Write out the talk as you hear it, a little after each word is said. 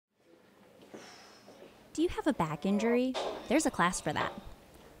Do you have a back injury? There's a class for that.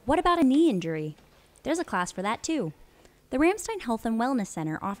 What about a knee injury? There's a class for that too. The Ramstein Health and Wellness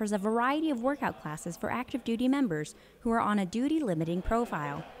Center offers a variety of workout classes for active duty members who are on a duty limiting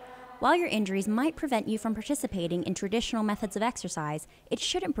profile. While your injuries might prevent you from participating in traditional methods of exercise, it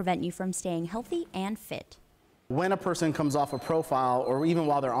shouldn't prevent you from staying healthy and fit. When a person comes off a profile, or even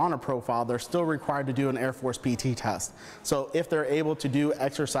while they're on a profile, they're still required to do an Air Force PT test. So if they're able to do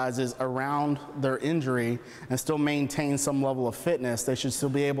exercises around their injury and still maintain some level of fitness, they should still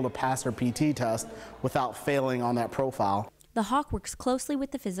be able to pass their PT test without failing on that profile. The Hawk works closely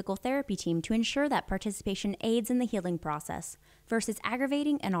with the physical therapy team to ensure that participation aids in the healing process versus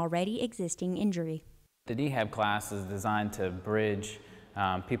aggravating an already existing injury. The rehab class is designed to bridge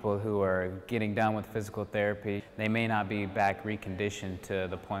people who are getting done with physical therapy. They may not be back reconditioned to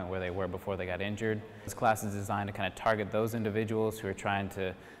the point where they were before they got injured. This class is designed to kind of target those individuals who are trying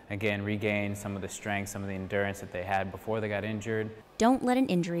to, again, regain some of the strength, some of the endurance that they had before they got injured. Don't let an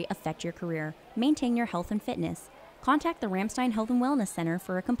injury affect your career. Maintain your health and fitness. Contact the Ramstein Health and Wellness Center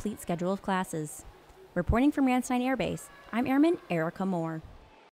for a complete schedule of classes. Reporting from Ramstein Air Base, I'm Airman Erika Moore.